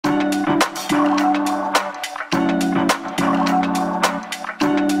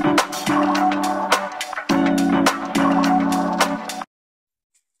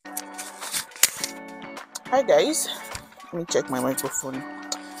Hi guys, let me check my microphone.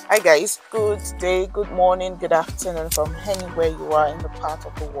 Hi guys, good day, good morning, good afternoon from anywhere you are in the part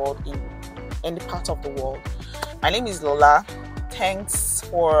of the world. In the part of the world. My name is Lola. Thanks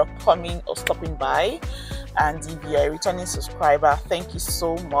for coming or stopping by. And if you're a returning subscriber, thank you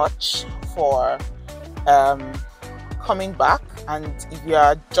so much for coming back. And if you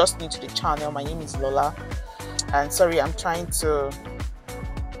are just new to the channel, my name is Lola. And sorry, I'm trying to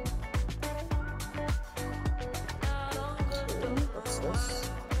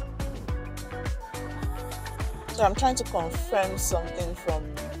I'm trying to confirm something from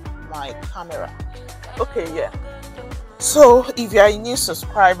my camera. Okay, yeah. So if you're a new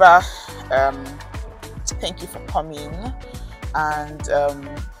subscriber, thank you for coming. And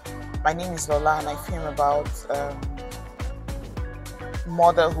my name is Lola, and I film about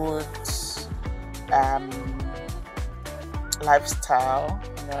motherhood, lifestyle,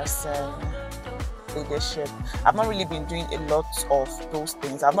 nursing, leadership. I've not really been doing a lot of those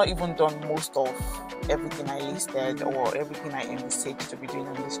things. I've not even done most of everything I listed or everything I envisaged to be doing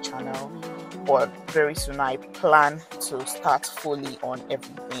on this channel, but very soon I plan to start fully on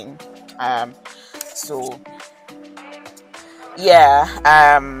everything. So yeah,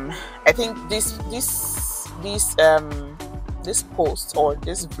 I think this post or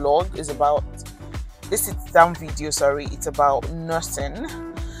this vlog is about this sit-down video. Sorry, it's about nursing,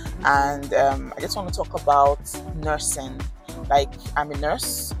 and I just want to talk about nursing. Like, I'm a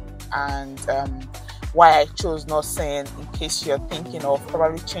nurse, and why I chose nursing, in case you're thinking of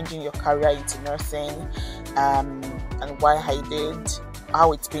probably changing your career into nursing, and why I did,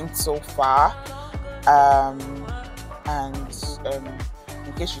 how it's been so far, and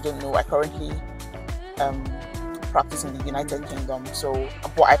in case you don't know, I currently practice in the United Kingdom,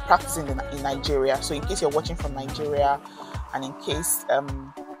 but I practice in Nigeria. So in case you're watching from Nigeria, and in case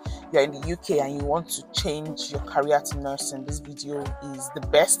you're in the UK and you want to change your career to nursing, this video is the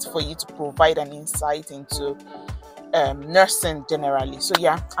best for you to provide an insight into nursing generally. So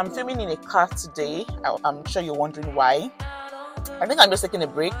yeah, I'm filming in a car today. I'm sure you're wondering why. I think I'm just taking a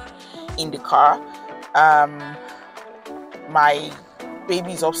break in the car. My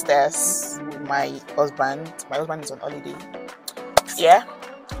baby is upstairs with my husband. My husband is on holiday. Yeah.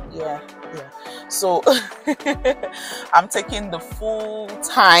 So I'm taking the full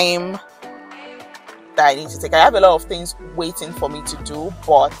time that I need to take. I have a lot of things waiting for me to do,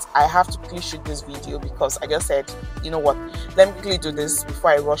 but I have to quickly shoot this video because I just said, you know what, let me quickly do this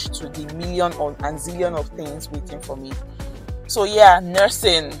before I rush to the million and zillion of things waiting for me. So yeah,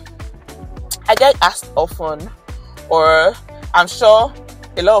 nursing. I get asked often, or I'm sure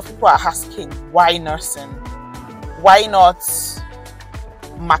a lot of people are asking, why nursing? Why not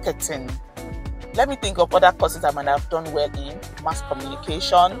marketing? Let me think of other courses I might have done well in. Mass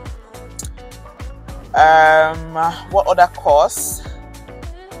communication. What other course?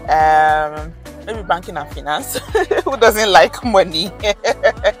 Maybe banking and finance. Who doesn't like money?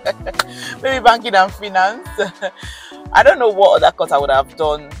 Maybe banking and finance. I don't know what other course I would have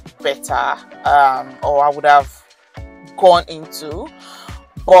done better, or I would have gone into.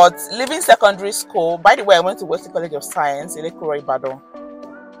 But leaving secondary school, by the way, I went to Wesley College of Science in Ibadan.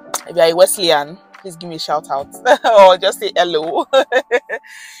 If you're a Wesleyan, please give me a shout out or just say hello.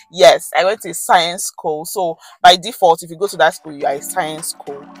 Yes, I went to a science school. So by default, if you go to that school, you are a science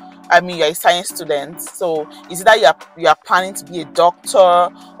school. You're a science student. So is it that you are planning to be a doctor,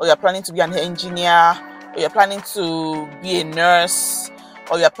 or you're planning to be an engineer, or you're planning to be a nurse,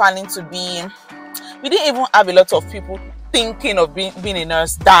 or you're planning to be... We didn't even have a lot of people thinking of being a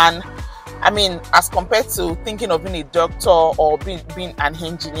nurse as compared to thinking of being a doctor or being an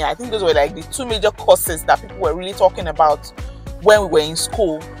engineer. I think those were like the two major courses that people were really talking about when we were in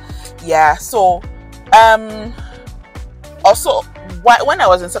school. Yeah, so also when I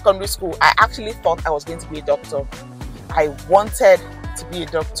was in secondary school, I actually thought I was going to be a doctor. I wanted to be a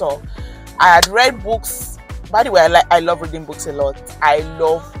doctor. I had read books. By the way, I love reading books a lot. I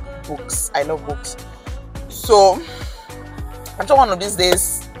love books. So I'm sure one of these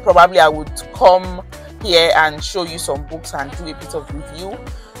days probably I would come here and show you some books and do a bit of review.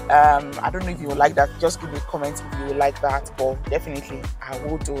 I don't know if you would like that. Just give me a comment if you would like that, but definitely I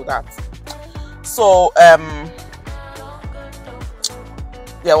will do that. So yeah,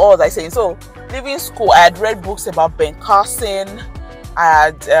 what was I saying? So leaving school, I had read books about Ben Carson.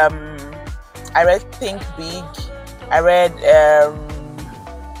 I read Think Big. I read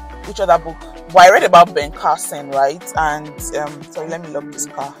which other book? Well, I read about Ben Carson, right? And sorry, let me lock this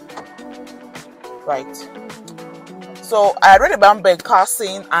car. Right. So I read about Ben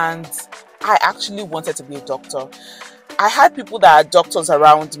Carson, and I actually wanted to be a doctor. I had people that are doctors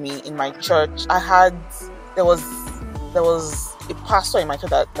around me in my church. I had there was a pastor in my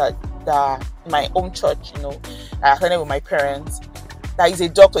church that in my own church, you know, I attended with my parents, that is a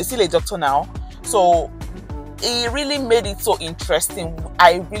doctor. He's still a doctor now. So it really made it so interesting.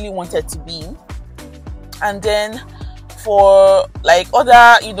 I really wanted to be. And then for like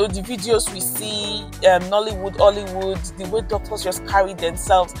other, you know, the videos we see, Nollywood, Hollywood, the way doctors just carry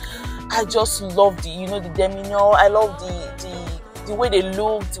themselves, I just love the, you know, the demeanor. I love the way they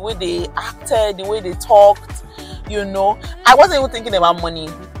looked, the way they acted, the way they talked, you know. I wasn't even thinking about money.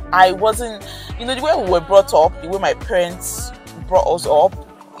 I wasn't, you know, the way we were brought up, the way my parents brought us up,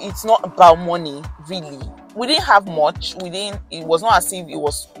 it's not about money, really. We didn't have much. It was not as if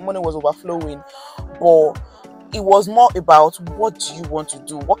money was overflowing, but it was more about, what do you want to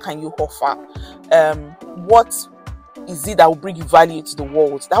do? What can you offer? What is it that will bring you value to the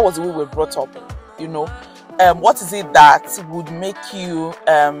world? That was the way we were brought up, you know. What is it that would make you,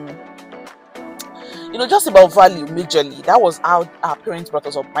 you know, just about value majorly. That was how our parents brought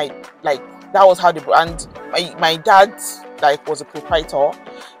us up. That was how they brought, and my dad like was a proprietor.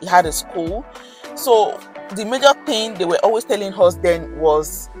 He had a school. So the major thing they were always telling us then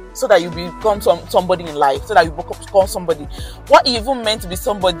was, so that you become somebody in life, so that you become somebody. What it even meant to be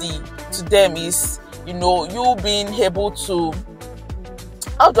somebody to them is, you know, you being able to,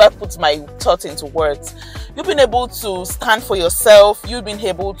 how do I put my thoughts into words? You've been able to stand for yourself. You've been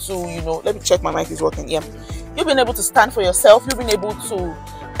able to, you know, let me check my mic is working. Yeah. You've been able to stand for yourself. You've been able to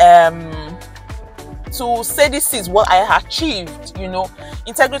say, this is what I achieved, you know.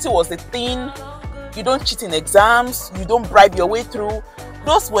 Integrity was the thing. You don't cheat in exams. You don't bribe your way through.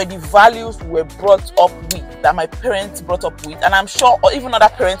 Those were the values we were brought up with, that my parents brought up with. And I'm sure even other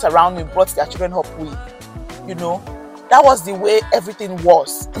parents around me brought their children up with, you know. That was the way everything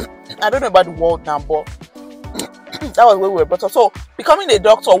was. I don't know about the world now, but that was the way we were brought up. So becoming a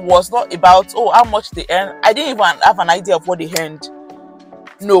doctor was not about, oh, how much they earn. I didn't even have an idea of what they earned.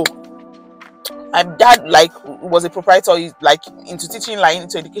 No. My dad like was a proprietor, he's like into teaching line,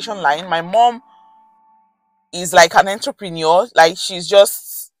 into education line. My mom is like an entrepreneur. Like she's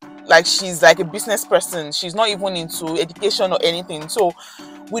like a business person. She's not even into education or anything. So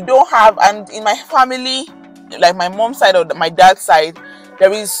we don't have, and in my family, like my mom's side or my dad's side,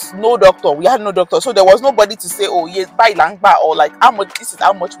 there is no doctor. We had no doctor, so there was nobody to say, oh yes, buy langba, or like how much, this is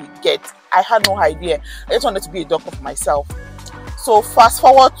how much we get. I had no idea. I just wanted to be a doctor for myself. So fast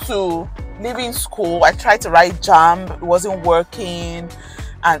forward to leaving school, I tried to write JAMB, it wasn't working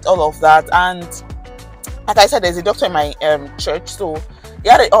and all of that. And like I said, there's a doctor in my church, so he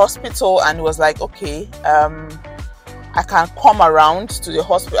had a hospital, and he was like, okay, I can come around to the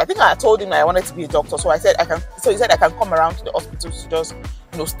hospital. I think I told him that I wanted to be a doctor, so I said I can. So he said I can come around to the hospital to just,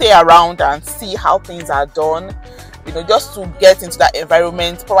 you know, stay around and see how things are done, you know, just to get into that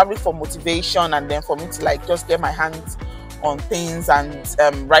environment, probably for motivation, and then for me to like just get my hands on things and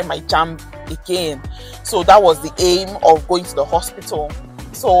write my JAMB again. So that was the aim of going to the hospital.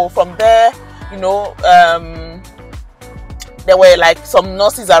 So from there, you know, there were like some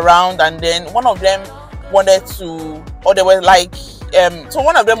nurses around, and then one of them wanted to, or they were like, so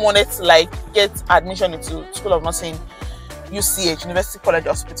one of them wanted to like get admission into School of Nursing, UCH, University College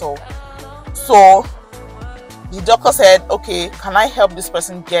Hospital. So the doctor said, okay, can I help this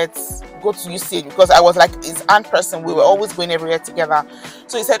person go to UCH? Because I was like his aunt person, we were always going everywhere together.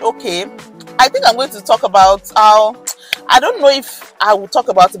 So he said, okay, I think I'm going to talk about how, I don't know if I will talk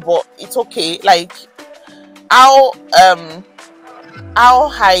about it, but it's okay, like how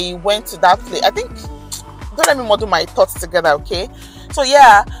I went to that place. I think, don't let me model my thoughts together, okay? So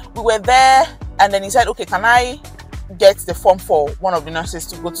yeah, we were there, and then he said, okay, can I get the form for one of the nurses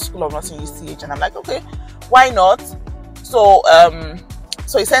to go to School of Nursing UCH? And I'm like, okay, why not? So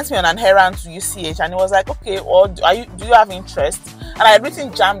so he sent me on an errand to UCH, and he was like, okay, well, do you have interest? And I had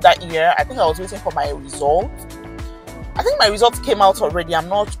written JAMB that year. I think I was waiting for my result. I think my results came out already, I'm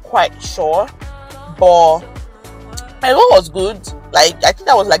not quite sure, but my result was good. Like I think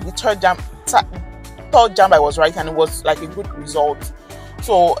that was like the third JAMB I was writing, and it was like a good result.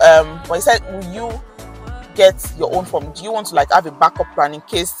 So but he said, will you get your own form? Do you want to like have a backup plan in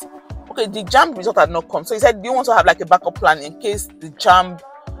case, okay, the JAMB result had not come? So he said, do you want to have like a backup plan in case the JAMB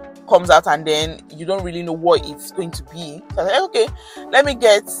comes out and then you don't really know what it's going to be? So I said, okay, let me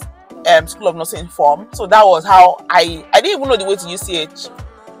get School of Nursing form. So that was how I didn't even know the way to UCH.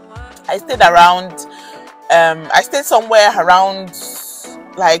 I stayed around, I stayed somewhere around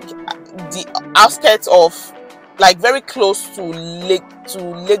like the outskirts of, like very close to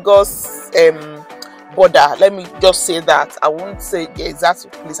Lagos border. Let me just say that. I won't say the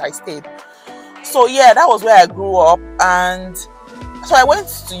exact place I stayed. So yeah, that was where I grew up, and So I went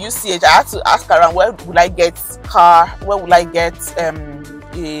to UCH. I had to ask around, where would I get car, where would I get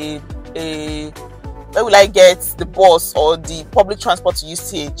where will I get the bus or the public transport to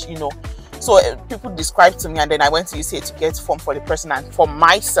UCH, you know. So people described to me, and then I went to UCH to get form for the person and for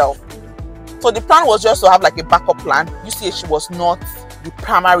myself. So the plan was just to have like a backup plan. UCH was not the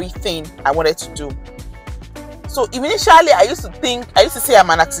primary thing I wanted to do. So initially I used to say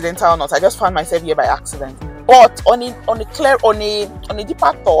I'm an accidental nurse. I just found myself here by accident. But on a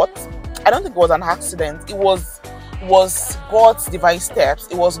deeper thought, I don't think it was an accident. It was God's divine steps.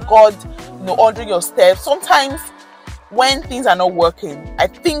 It was God, you know, ordering your steps. Sometimes when things are not working, I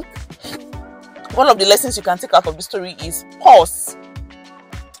think one of the lessons you can take out of the story is pause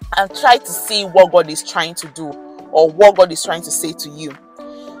and try to see what God is trying to do or what God is trying to say to you.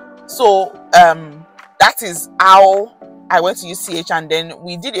 So that is how I went to UCH, and then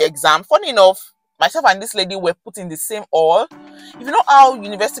we did the exam. Funny enough, myself and this lady were put in the same hall. If you know how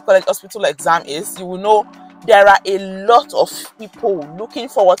University College Hospital exam is, you will know there are a lot of people looking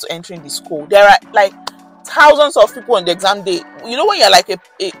forward to entering the school. There are like thousands of people on the exam day. You know, when you're like a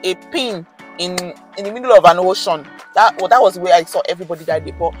pin in the middle of an ocean. That was the way I saw everybody that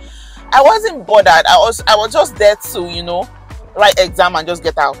day. But I wasn't bothered. I was just there to, you know, write exam and just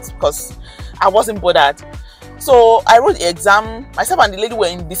get out, because I wasn't bothered. So I wrote the exam. Myself and the lady were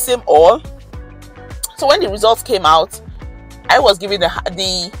in the same hall. So when the results came out, I was given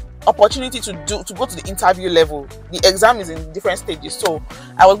the opportunity to go to the interview level. The exam is in different stages, so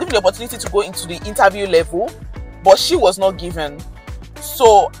I was given the opportunity to go into the interview level, but she was not given.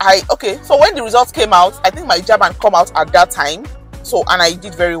 So so when the results came out, I think my job had come out at that time, so, and I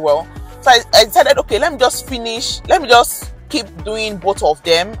did very well. So I decided, okay, let me just keep doing both of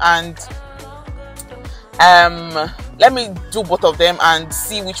them, and let me do both of them and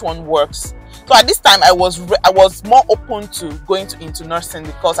see which one works. So at this time, I was more open to going into nursing,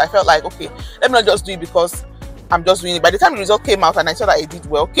 because I felt like, okay, let me not just do it because I'm just doing it. By the time the result came out and I saw that I did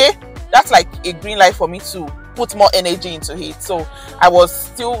well, okay, that's like a green light for me to put more energy into it. So I was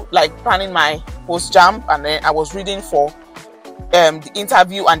still like planning my post-jam, and then I was reading for the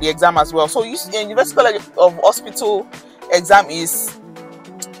interview and the exam as well. So University College of Hospital exam is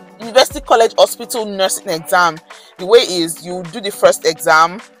University College Hospital nursing exam. The way is, you do the first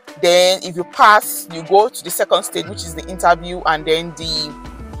exam, then if you pass, you go to the second stage, which is the interview, and then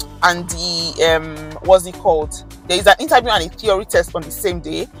what's it called? There is an interview and a theory test on the same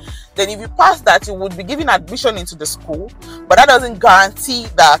day. Then if you pass that, you would be given admission into the school, but that doesn't guarantee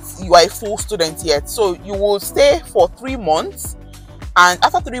that you are a full student yet. So you will stay for 3 months, and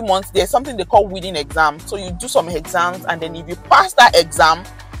after 3 months, there's something they call winning exam. So you do some exams, and then if you pass that exam,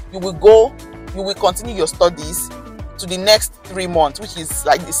 you will continue your studies to the next 3 months, which is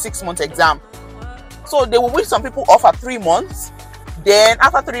like the 6-month exam. So they will win some people off at 3 months. Then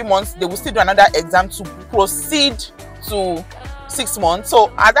after 3 months, they will still do another exam to proceed to 6 months. So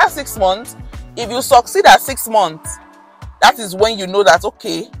at that 6 months, if you succeed at 6 months, that is when you know that,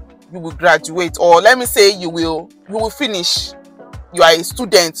 okay, you will graduate, or let me say you will finish. You are a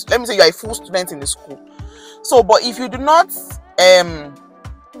student. Let me say you are a full student in the school. So, but if you do not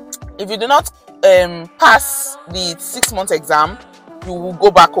pass the 6-month exam, you will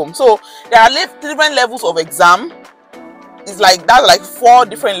go back home. So there are different levels of exam. It's like that's like 4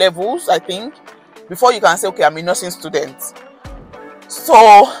 different levels, I think, before you can say, okay, I'm a nursing student.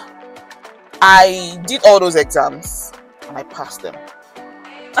 So I did all those exams and I passed them.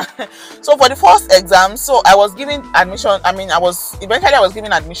 So for the first exam, so I was given admission. I was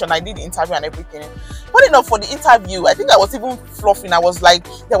given admission. I did the interview and everything. Funny enough, for the interview, I think I was even fluffing. I was like,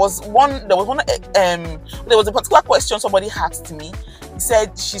 there was a particular question somebody asked me.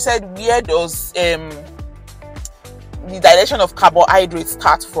 She said, where does the digestion of carbohydrates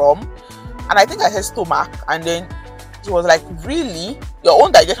start from? And I think I said stomach, and then she was like, really? Your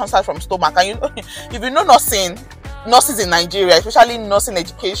own digestion starts from stomach? And you know, if you know nurses in Nigeria, especially nursing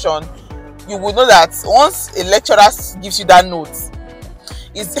education, you will know that once a lecturer gives you that note,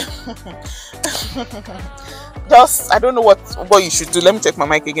 it's just, I don't know what you should do. Let me check my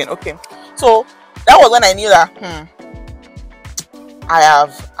mic again. Okay, so that was when I knew that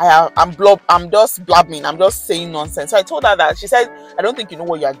I'm just blabbing, I'm just saying nonsense. So I told her that. She said, I don't think you know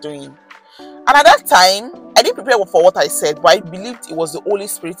what you are doing. And at that time, I didn't prepare for what I said, but I believed it was the Holy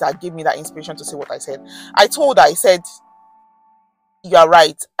Spirit that gave me that inspiration to say what I said. I told her, I said, you are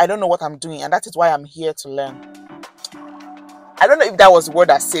right, I don't know what I'm doing, and that is why I'm here to learn. I don't know if that was the word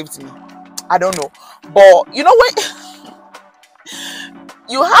that saved me. I don't know. But you know what?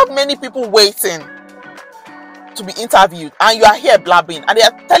 You have many people waiting to be interviewed, and you are here blabbing, and they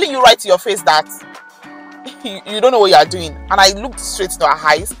are telling you right to your face that you don't know what you are doing. And I looked straight into her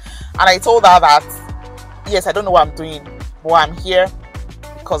eyes and I told her that yes, I don't know what I'm doing, but I'm here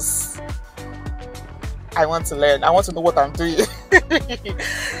because I want to learn. I want to know what I'm doing.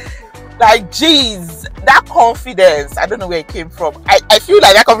 Like, geez, that confidence, I don't know where it came from. I feel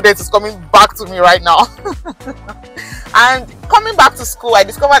like that confidence is coming back to me right now. And coming back to school, I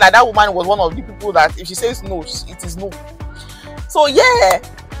discovered that that woman was one of the people that if she says no, it is no. So yeah,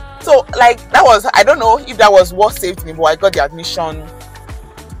 so like that was, I don't know if that was what saved me, but I got the admission.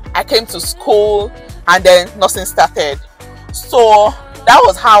 I came to school and then nursing started. So that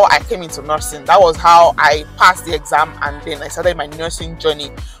was how I came into nursing. That was how I passed the exam and then I started my nursing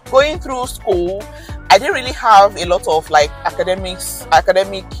journey. Going through school, I didn't really have a lot of like academic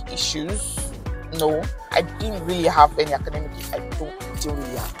issues. No, I didn't really have any academic issues. I didn't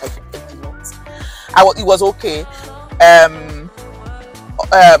really have. I did not. It was okay.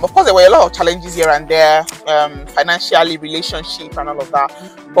 Of course, there were a lot of challenges here and there, financially, relationship, and all of that.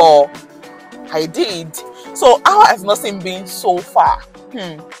 But I did. So how has nursing been so far?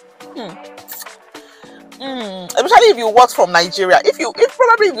 Especially if you work from Nigeria. If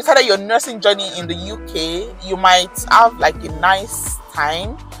probably you started your nursing journey in the UK, you might have like a nice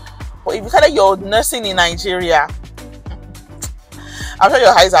time. But if you started your nursing in Nigeria, I'm sure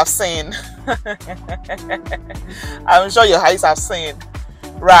your eyes have seen. I'm sure your eyes have seen.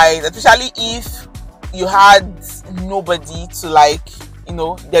 Right, especially if you had nobody to, like, you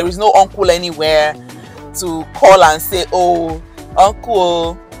know, there is no uncle anywhere to call and say, oh,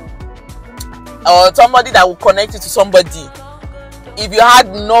 uncle, or somebody that will connect you to somebody. If you had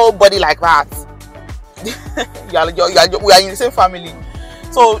nobody like that, we are in the same family.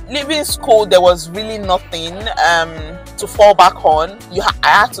 So leaving school, there was really nothing to fall back on. I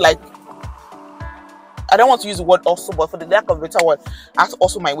had to, like, I don't want to use the word also, but for the lack of a better word, I had to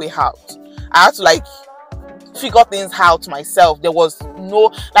also my way out. I had to, like, figure things out myself. There was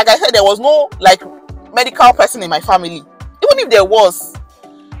no, like I said, there was no like medical person in my family. Even if there was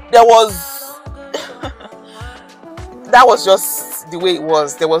that was just the way it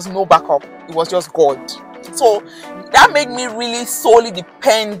was. There was no backup. It was just God. So that made me really solely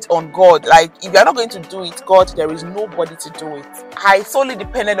depend on God. Like, if you're not going to do it, God, there is nobody to do it. I solely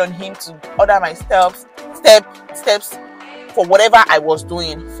depended on Him to order my steps for whatever I was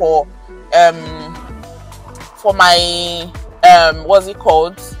doing, for my what's it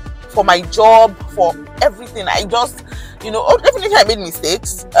called, for my job, for everything. I just, you know, definitely I made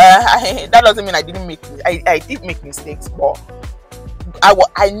mistakes. That doesn't mean I didn't make. I did make mistakes, but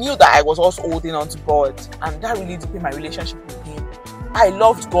I knew that I was also holding on to God, and that really deepened my relationship with Him. I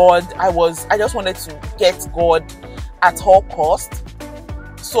loved God. I just wanted to get God at all cost.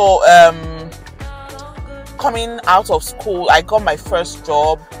 So coming out of school, I got my first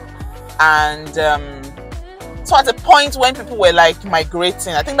job, and so at a point when people were like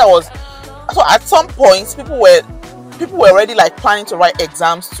migrating, I think that was, so at some point people were already like planning to write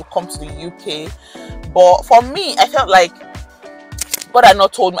exams to come to the UK. But for me, I felt like God had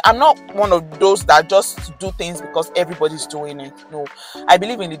not told me. I'm not one of those that just do things because everybody's doing it. No, I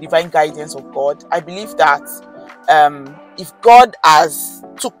believe in the divine guidance of God. I believe that if God has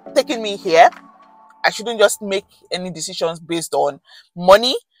taken me here, I shouldn't just make any decisions based on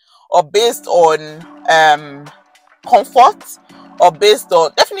money or based on comfort or based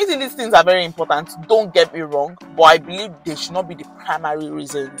on, definitely these things are very important, don't get me wrong, but I believe they should not be the primary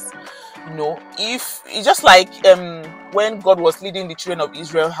reasons. You know, if it's just like when God was leading the children of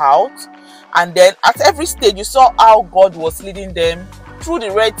Israel out, and then at every stage you saw how God was leading them through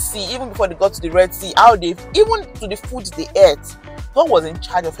the Red Sea. Even before they got to the Red Sea, how they, even to the food they ate, God was in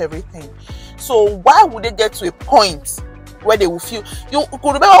charge of everything. So why would they get to a point where they will feel, you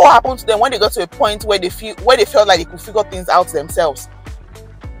could remember what happened to them when they got to a point where they felt like they could figure things out themselves?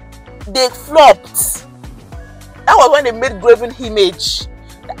 They flopped. That was when they made graven image.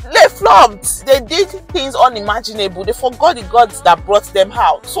 They flopped. They did things unimaginable. They forgot the gods that brought them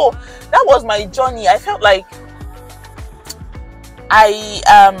out. So that was my journey. I felt like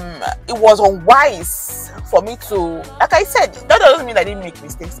it was unwise for me to, like I said, that doesn't mean I didn't make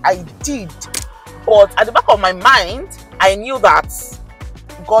mistakes. I did. But at the back of my mind, I knew that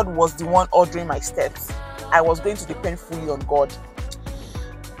God was the one ordering my steps. I was going to depend fully on God.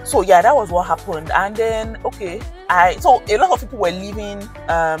 So yeah, that was what happened. And then so a lot of people were leaving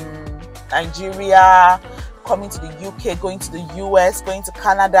Nigeria, coming to the UK, going to the US, going to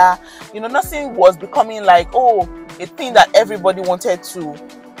Canada. You know, nothing was becoming like, oh, a thing that everybody wanted to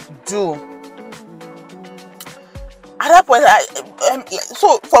do. At that point,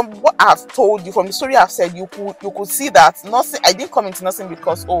 so from what I've told you, from the story I've said, you could see that nothing. I didn't come into nursing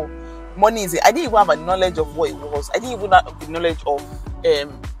because, oh, money is. I didn't even have a knowledge of what it was. I didn't even have the knowledge of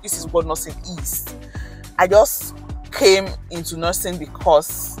this is what nursing is. I just came into nursing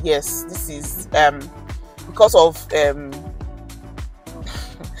because yes, this is because of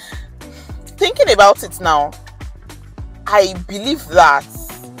thinking about it now. I believe that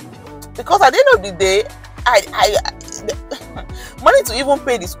because at the end of the day, money to even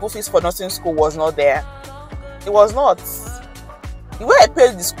pay the school fees for nursing school was not there. It was not. The way I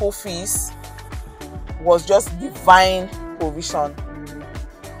paid the school fees was just divine provision.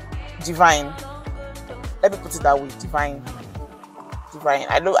 Divine. Let me put it that way. Divine.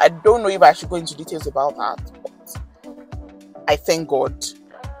 I don't know if I should go into details about that, but I thank God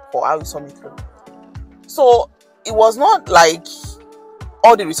for how He saw me through. So it was not like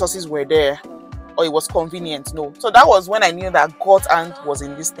all the resources were there or it was convenient. No. So that was when I knew that God's hand was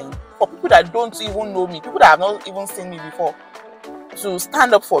in this thing. For people that don't even know me, people that have not even seen me before, to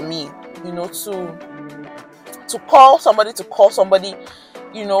stand up for me, to call somebody,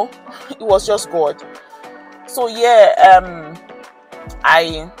 it was just God. So yeah,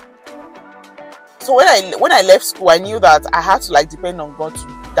 so when I left school, I knew that I had to depend on God to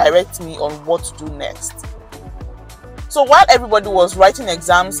direct me on what to do next. So while everybody was writing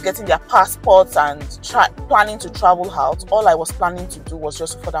exams, getting their passports, and planning to travel out, all I was planning to do was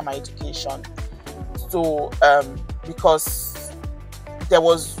just further my education. So because there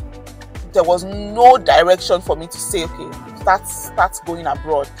was no direction for me to say, okay, start going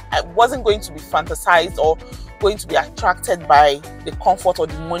abroad. I wasn't going to be fantasized or going to be attracted by the comfort or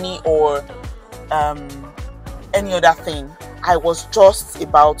the money or any other thing. I was just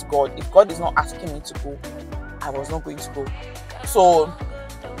about God. If God is not asking me to go, I was not going to go. So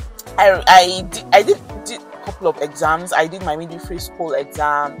I did a couple of exams. I did my midwifery school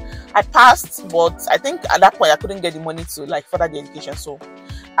exam. I passed, but I think at that point I couldn't get the money to further the education, so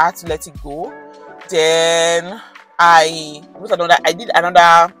I had to let it go. Then I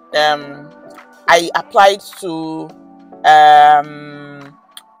applied to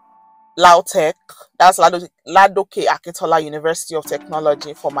LAUTECH, that's Ladoke Akintola University of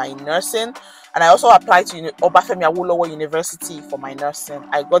Technology, for my nursing, and I also applied to Obafemi Awolowo University for my nursing.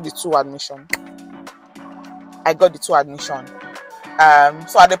 I got the two admission.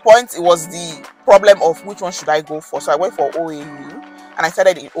 So at the point, it was the problem of which one should I go for. So I went for OAU, and I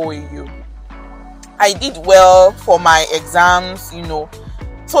started in OAU. I did well for my exams,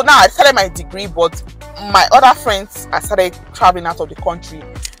 So now I started my degree, but my other friends had started traveling out of the country.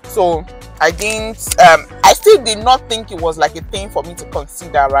 So I still did not think it was a thing for me to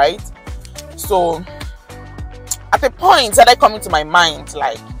consider, right? So at a point, it started coming to my mind,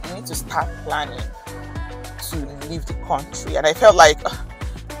 I need to start planning to leave the country. And I felt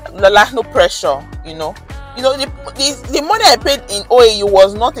no pressure, the money I paid in OAU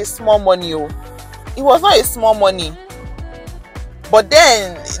was not a small money. It was not a small money. But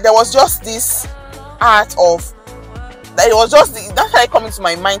then there was just this art of that started coming to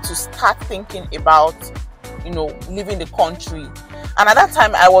my mind to start thinking about leaving the country. And at that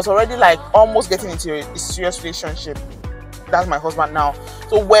time I was already almost getting into a serious relationship. That's my husband now.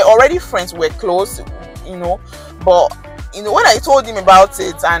 So we're already friends, we're close, but when I told him about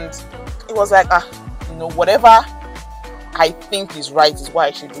it, and it was whatever I think is right is what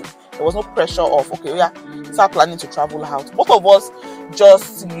I should do. There was no pressure of start planning to travel out. Both of us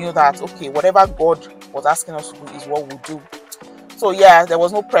just knew that whatever God was asking us to do is what we'll do. So yeah, there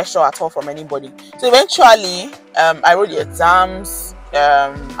was no pressure at all from anybody. So eventually I wrote the exams,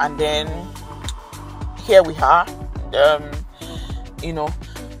 and then here we are.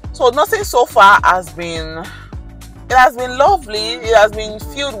 So nothing so far has been lovely. It has been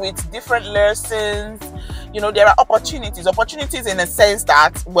filled with different lessons. There are opportunities in a sense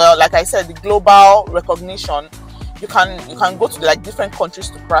that, well, like I said, the global recognition, you can go to different countries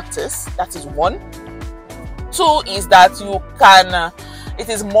to practice. That is one. Two is that it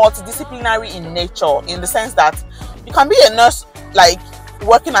is multidisciplinary in nature, in the sense that you can be a nurse,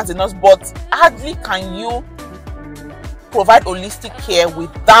 working as a nurse, but hardly can you provide holistic care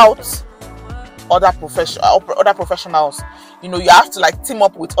without other professionals. You have to team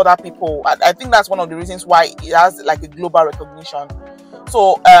up with other people. I think that's one of the reasons why it has a global recognition.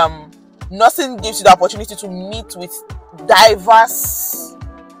 So nursing gives you the opportunity to meet with diverse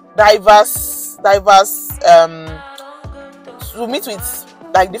to meet with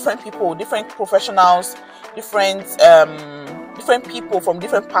different people, different professionals, different people from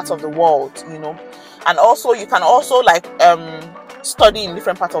different parts of the world, and also you can also study in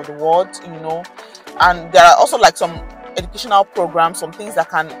different parts of the world, and there are also some educational programs, some things that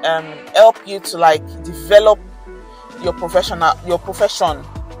can help you to develop your profession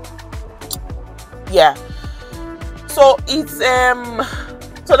Yeah. So it's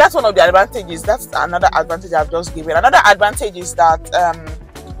so that's one of the advantages. That's another advantage I've just given. Another advantage is that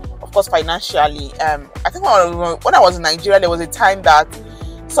of course financially, I think when I was in Nigeria, there was a time that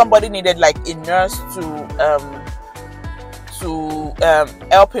somebody needed like a nurse to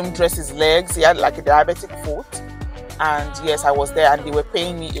help him dress his legs. He had like a diabetic foot, and yes, I was there, and they were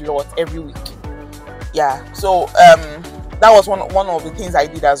paying me a lot every week. Yeah, so that was one of the things I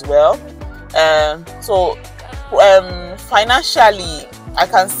did as well. So financially, I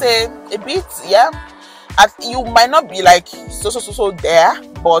can say a bit, yeah. You might not be like so there,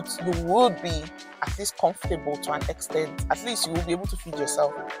 but you would be at least comfortable to an extent. At least you will be able to feed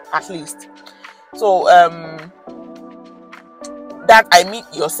yourself, at least. So that I meet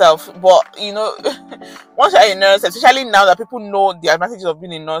yourself, but you know, once you're a nurse, especially now that people know the advantages of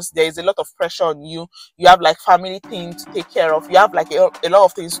being a nurse, there is a lot of pressure on you. You have like family things to take care of. You have like a lot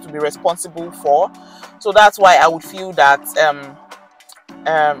of things to be responsible for. So that's why I would feel that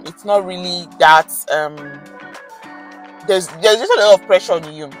it's not really that there's just a lot of pressure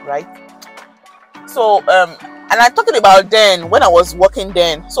on you, right? So and I'm talking about then, when I was working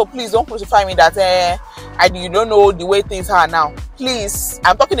then. So please don't crucify me that you don't know the way things are now. Please,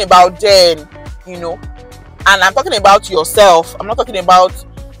 I'm talking about then, you know, and I'm talking about yourself. I'm not talking in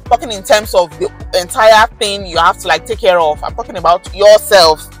terms of the entire thing you have to like take care of. I'm talking about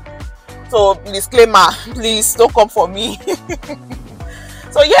yourself. So disclaimer, please don't come for me.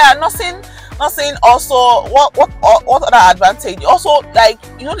 So yeah, nothing. Also, what other advantage? Also, like,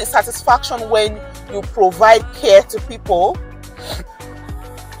 you know, the satisfaction when you provide care to people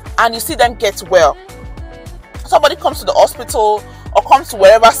and you see them get well. Somebody comes to the hospital or comes to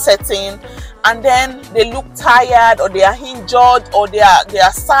wherever setting, and then they look tired, or they are injured, or they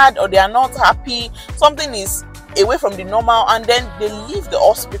are sad, or they are not happy. Something is away from the normal, and then they leave the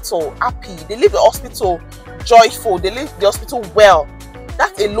hospital happy. They leave the hospital joyful. They leave the hospital well.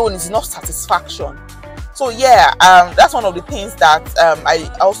 That alone is enough satisfaction. So yeah, that's one of the things that I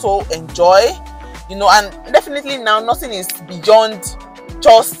also enjoy, you know. And definitely now, nothing is beyond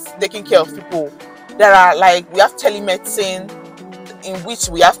just taking care of people. There are like, we have telemedicine, in which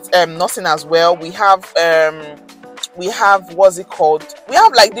we have nursing as well. We have what's it called? We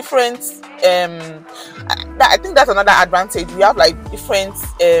have like different I think that's another advantage. We have like different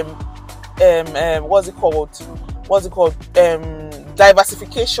what's it called?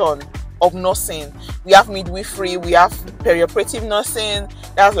 Diversification of nursing. We have midwifery, we have perioperative nursing,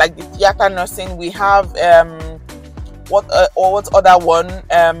 that's like the theater nursing. We have what other one?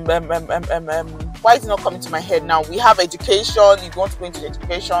 Why is it not coming to my head now? We have education. If you want to go into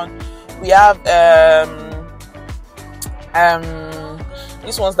education, we have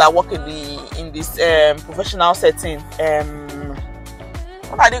these ones that work in this professional setting.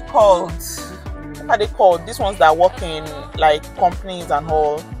 What are they called? These ones that work in like companies and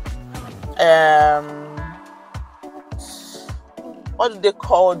all. What do they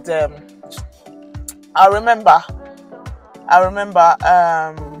call them? I remember.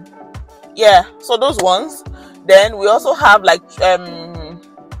 Yeah, so those ones. Then we also have like nurses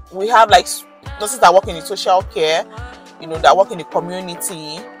that work in the social care, you know, that work in the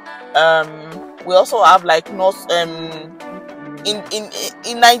community. We also have like nurse in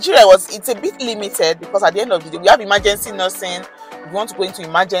Nigeria it's a bit limited, because at the end of the day we have emergency nursing. If you want to go into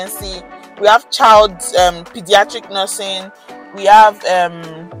emergency, we have child pediatric nursing. We have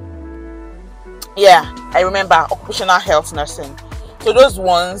yeah, I remember occupational health nursing. So those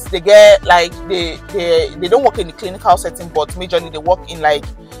ones, they get like they don't work in the clinical setting, but majorly they work in like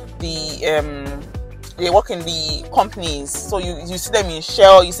the they work in the companies. So you see them in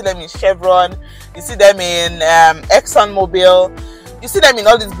Shell, you see them in Chevron, you see them in ExxonMobil, you see them in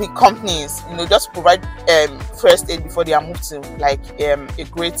all these big companies, you know, just to provide first aid before they are moved to like a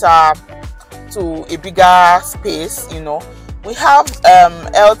bigger space, you know. We have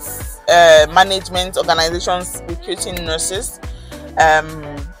health management organizations recruiting nurses,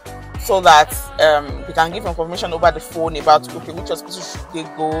 so that they can give information over the phone about, okay, which hospital should they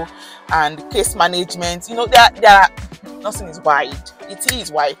go, and case management. You know, there nursing is wide. It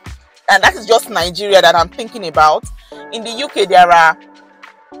is wide, and that is just Nigeria that I'm thinking about. In the UK,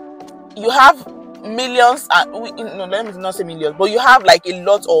 you have millions. No, let me not say millions, but you have like a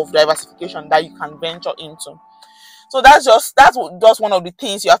lot of diversification that you can venture into. So that's just one of the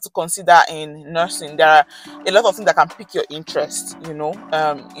things you have to consider in nursing. There are a lot of things that can pique your interest, you know.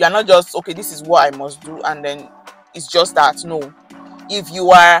 You are not just, okay, this is what I must do, and then it's just that. No. If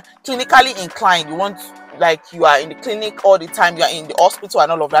you are clinically inclined, you want, like, you are in the clinic all the time, you are in the hospital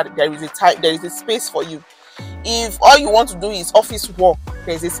and all of that, there is a space for you. If all you want to do is office work,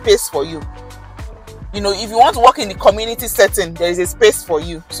 there's a space for you. You know, if you want to work in the community setting, there is a space for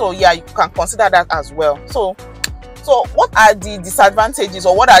you. So yeah, you can consider that as well. So what are the disadvantages,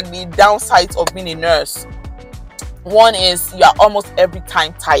 or what are the downsides of being a nurse? One is you are almost every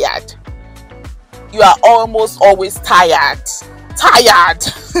time tired. You are almost always tired.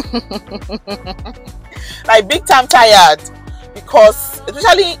 Like big time tired, because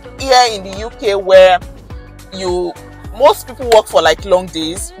especially here in the UK, where most people work for like long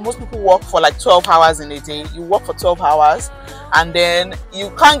days. Most people work for like 12 hours in a day. You work for 12 hours and then you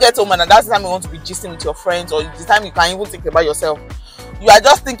can't get home, and that's the time you want to be gisting with your friends, or the time you can even think about yourself. You are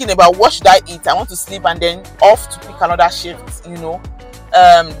just thinking about, what should I eat? I want to sleep, and then off to pick another shift, you know.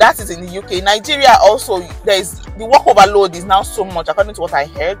 That is in the UK. Nigeria also, the work overload is now so much, according to what I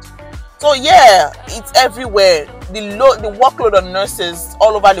heard. So yeah, it's everywhere. The workload on nurses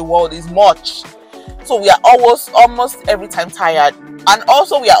all over the world is much. So we are almost every time tired, and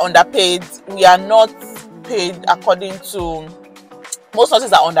also we are underpaid. We are not paid according to, most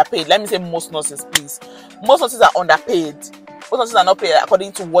nurses are underpaid. Let me say most nurses, please. Most nurses are underpaid. Most nurses are not paid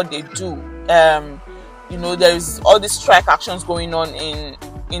according to what they do. You know, there is all these strike actions going on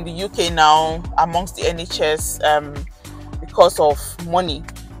in the UK now amongst the NHS because of money.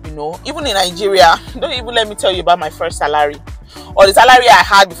 You know, even in Nigeria, don't even let me tell you about my first salary, or the salary I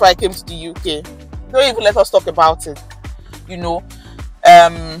had before I came to the UK. Don't even let us talk about it. You know,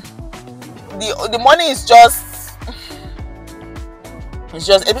 the money is just,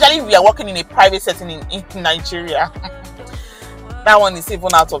 especially if we are working in a private setting in Nigeria. That one is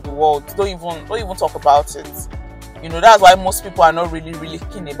even out of the world. Don't even talk about it. You know, that's why most people are not really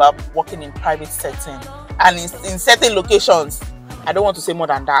keen about working in private setting, and in certain locations. I don't want to say more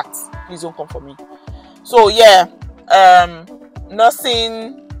than that. Please don't come for me. So yeah,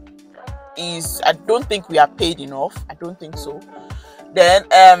 nursing is, I don't think we are paid enough. I don't think so. Then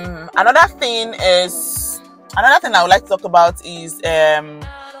another thing I would like to talk about is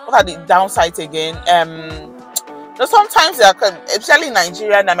what are the downsides again? Sometimes especially in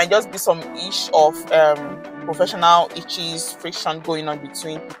Nigeria, there might just be some ish of professional issues, friction going on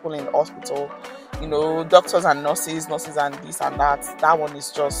between people in the hospital. You know, doctors and nurses and this and that. That one is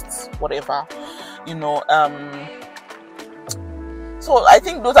just whatever, you know. So I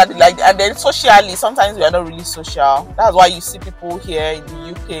think those are the, like, and then socially, sometimes we are not really social. That's why you see people here in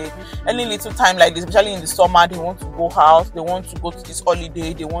the UK, any little time like this, especially in the summer, they want to go out, they want to go to this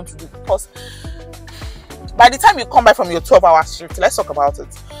holiday, they want to do, because by the time you come back from your 12-hour shift, let's talk about it.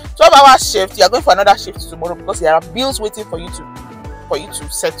 12-hour shift, you are going for another shift tomorrow, because there are bills waiting for you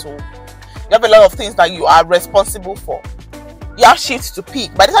to settle. You have a lot of things that you are responsible for. You have shifts to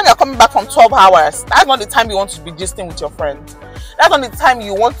pick. By the time you are coming back from 12 hours, that's not the time you want to be gisting with your friends. That's not the time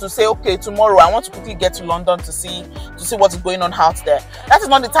you want to say, okay, tomorrow I want to quickly get to London to see what's going on out there. That is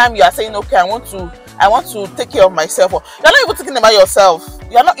not the time you are saying, okay, I want to take care of myself. Or you're not even thinking about yourself.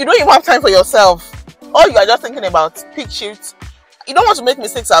 You don't even have time for yourself. Or you are just thinking about peak shifts. You don't want to make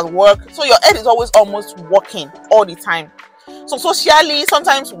mistakes at work, so your head is always almost working all the time. So socially,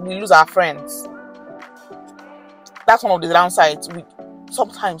 sometimes we lose our friends. That's one of the downsides.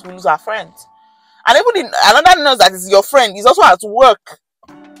 Sometimes we lose our friends. And even another nurse that is your friend is also at work.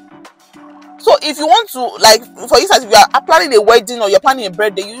 So if you want to, like, for instance, if you are planning a wedding or you're planning a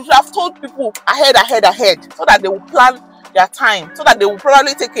birthday, you should have told people ahead, so that they will plan their time, so that they will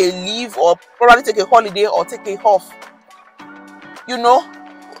probably take a leave, or probably take a holiday, or take a off. You know,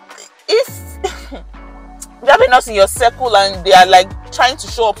 if you have a nurse in your circle and they are like trying to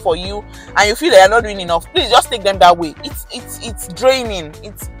show up for you, and you feel they are not doing enough, please just take them that way. It's draining.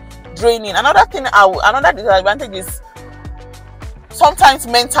 It's draining. Another disadvantage is sometimes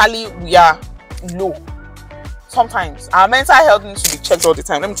mentally we are low. Sometimes our mental health needs to be checked all the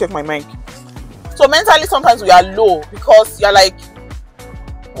time. Let me check my mic. So mentally, sometimes we are low because you're like,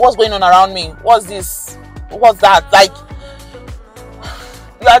 what's going on around me? What's this? What's that? Like,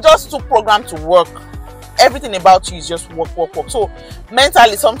 you are just too programmed to work. Everything about you is just work. So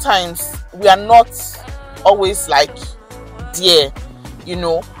mentally, sometimes we are not always like there, you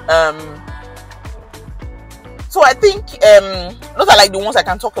know. So I think those are like the ones I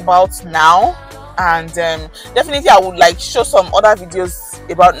can talk about now. And definitely I would like show some other videos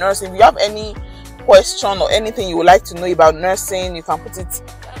about nursing. If you have any question or anything you would like to know about nursing, you can put it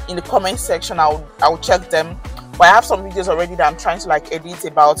in the comment section. I will check them. But I have some videos already that I'm trying to like edit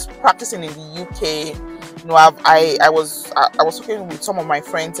about practicing in the UK. You know, I was talking with some of my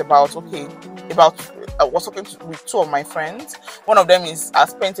friends I was talking with two of my friends. One of them I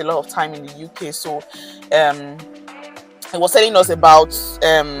spent a lot of time in the UK, so he was telling us about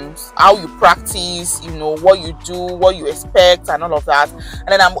how you practice, you know, what you do, what you expect, and all of that. And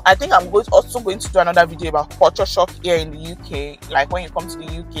then I think I'm also going to do another video about culture shock here in the UK. Like when you come to the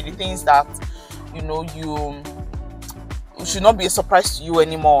UK, the things that, you know, you should not be a surprise to you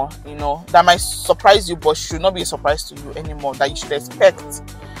anymore. You know, that might surprise you, but should not be a surprise to you anymore. That you should expect,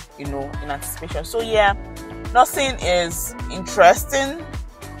 you know, in anticipation. So yeah, nursing is interesting.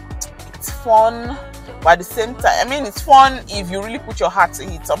 It's fun. But at the same time, I mean, it's fun if you really put your heart to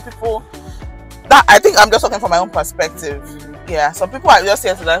it. Some people, that I think I'm just talking from my own perspective. Yeah, some people are just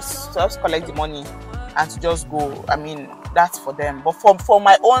here to just collect the money and to just go. I mean, that's for them. But from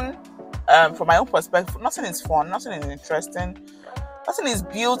my own perspective, nothing is fun. Nothing is interesting. Nothing is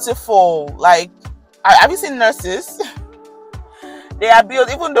beautiful. Like, have you seen nurses? They are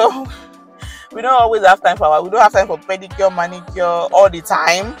built, even though we don't always have time for we don't have time for pedicure, manicure all the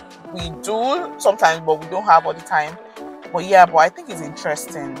time. We do sometimes, but we don't have all the time. But yeah, but I think it's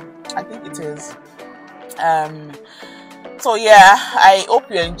interesting. I think it is. So yeah, I hope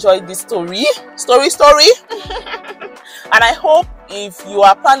you enjoyed this story. And I hope if you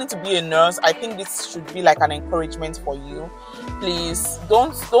are planning to be a nurse, I think this should be like an encouragement for you. Please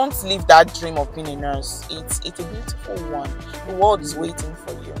don't leave that dream of being a nurse. It's a beautiful one. The world is waiting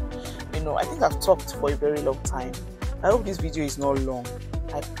for you. You know, I think I've talked for a very long time. I hope this video is not long.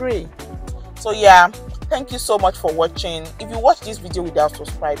 I pray. So yeah, thank you so much for watching. If you watch this video without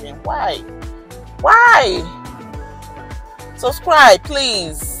subscribing, why subscribe,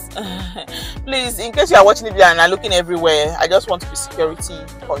 please? Please, in case you are watching the video and are looking everywhere, I just want to be security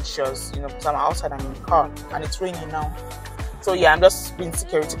conscious, you know, because I'm outside, I'm in the car and it's raining now. So yeah, I'm just being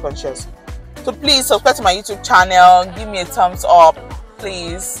security conscious. So please subscribe to my YouTube channel, give me a thumbs up,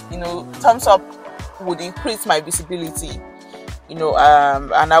 please. You know, thumbs up would increase my visibility. You know,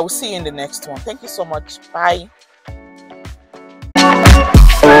 and I will see you in the next one. Thank you so much. Bye.